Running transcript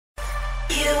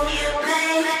make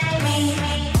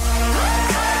me.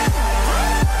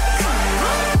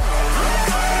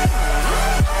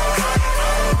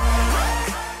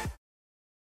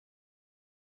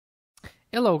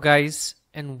 Hello guys,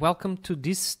 and welcome to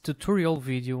this tutorial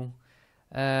video.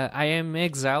 I am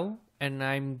Exile and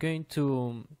I'm going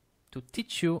to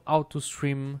teach you how to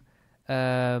stream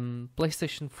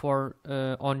PlayStation 4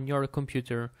 on your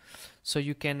computer, so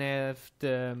you can have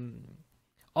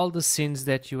all the scenes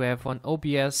that you have on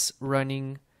OBS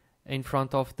running in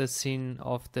front of the scene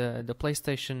of the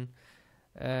PlayStation.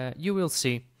 You will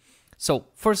see. So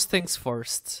first things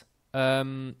first.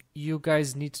 You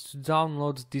guys need to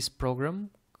download this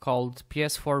program called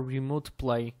Ps4 Remote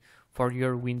Play for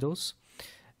your Windows.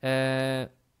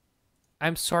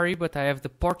 I'm sorry, but I have the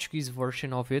Portuguese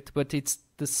version of it, but it's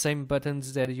the same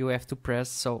buttons that you have to press,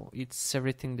 so it's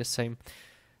everything the same.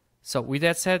 So with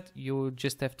that said, you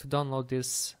just have to download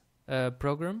this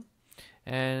program,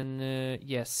 and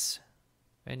yes,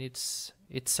 and it's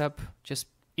up. Just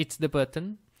hit the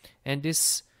button, and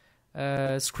this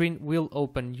screen will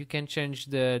open. You can change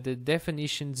the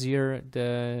definitions here,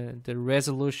 the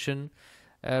resolution.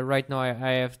 Right now I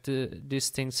have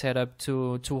this thing set up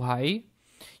to high.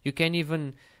 You can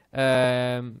even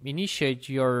initiate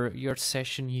your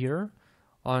session here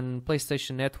on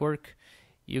PlayStation Network.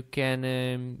 You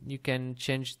can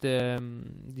change the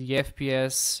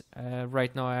FPS.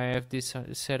 Right now I have this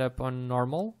set up on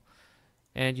normal,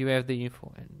 and you have the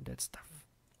info and that stuff.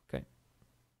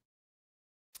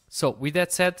 So with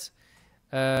that said,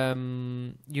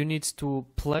 you need to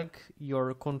plug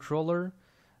your controller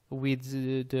with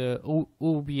the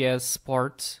OBS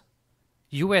port,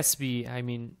 USB, I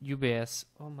mean UBS,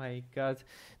 oh my god,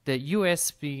 the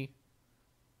USB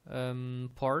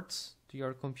port to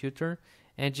your computer,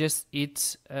 and just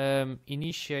hit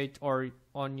initiate, or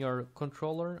on your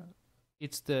controller,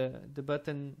 it's the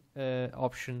button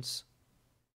options,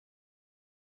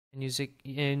 and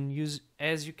use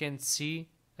as you can see.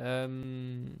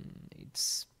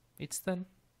 It's done.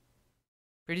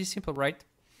 Pretty simple, right?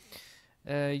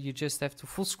 You just have to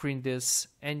full screen this,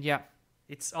 and yeah,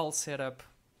 it's all set up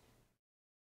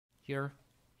here.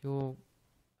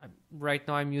 Right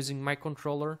now I'm using my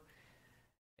controller,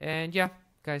 and yeah,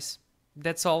 guys,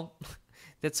 that's all.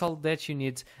 That's all that you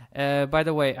need. By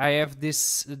the way, I have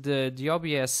the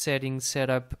OBS settings set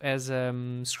up as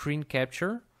screen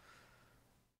capture.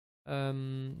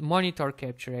 Monitor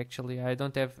capture, actually. I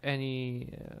don't have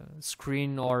any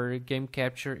screen or game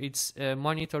capture. It's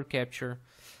monitor capture.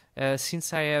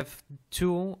 Since I have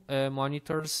two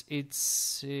monitors,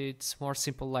 it's more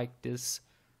simple like this.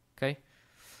 Okay,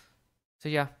 so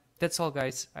yeah, that's all,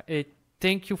 guys.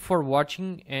 Thank you for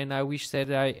watching, and I wish that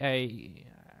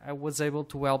I was able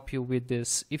to help you with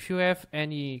this. If you have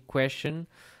any question,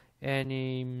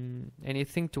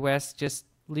 anything to ask, just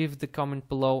leave the comment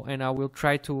below, and I will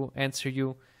try to answer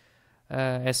you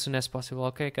as soon as possible.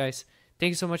 Okay, guys,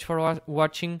 thank you so much for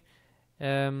watching.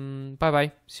 Bye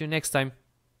bye, see you next time.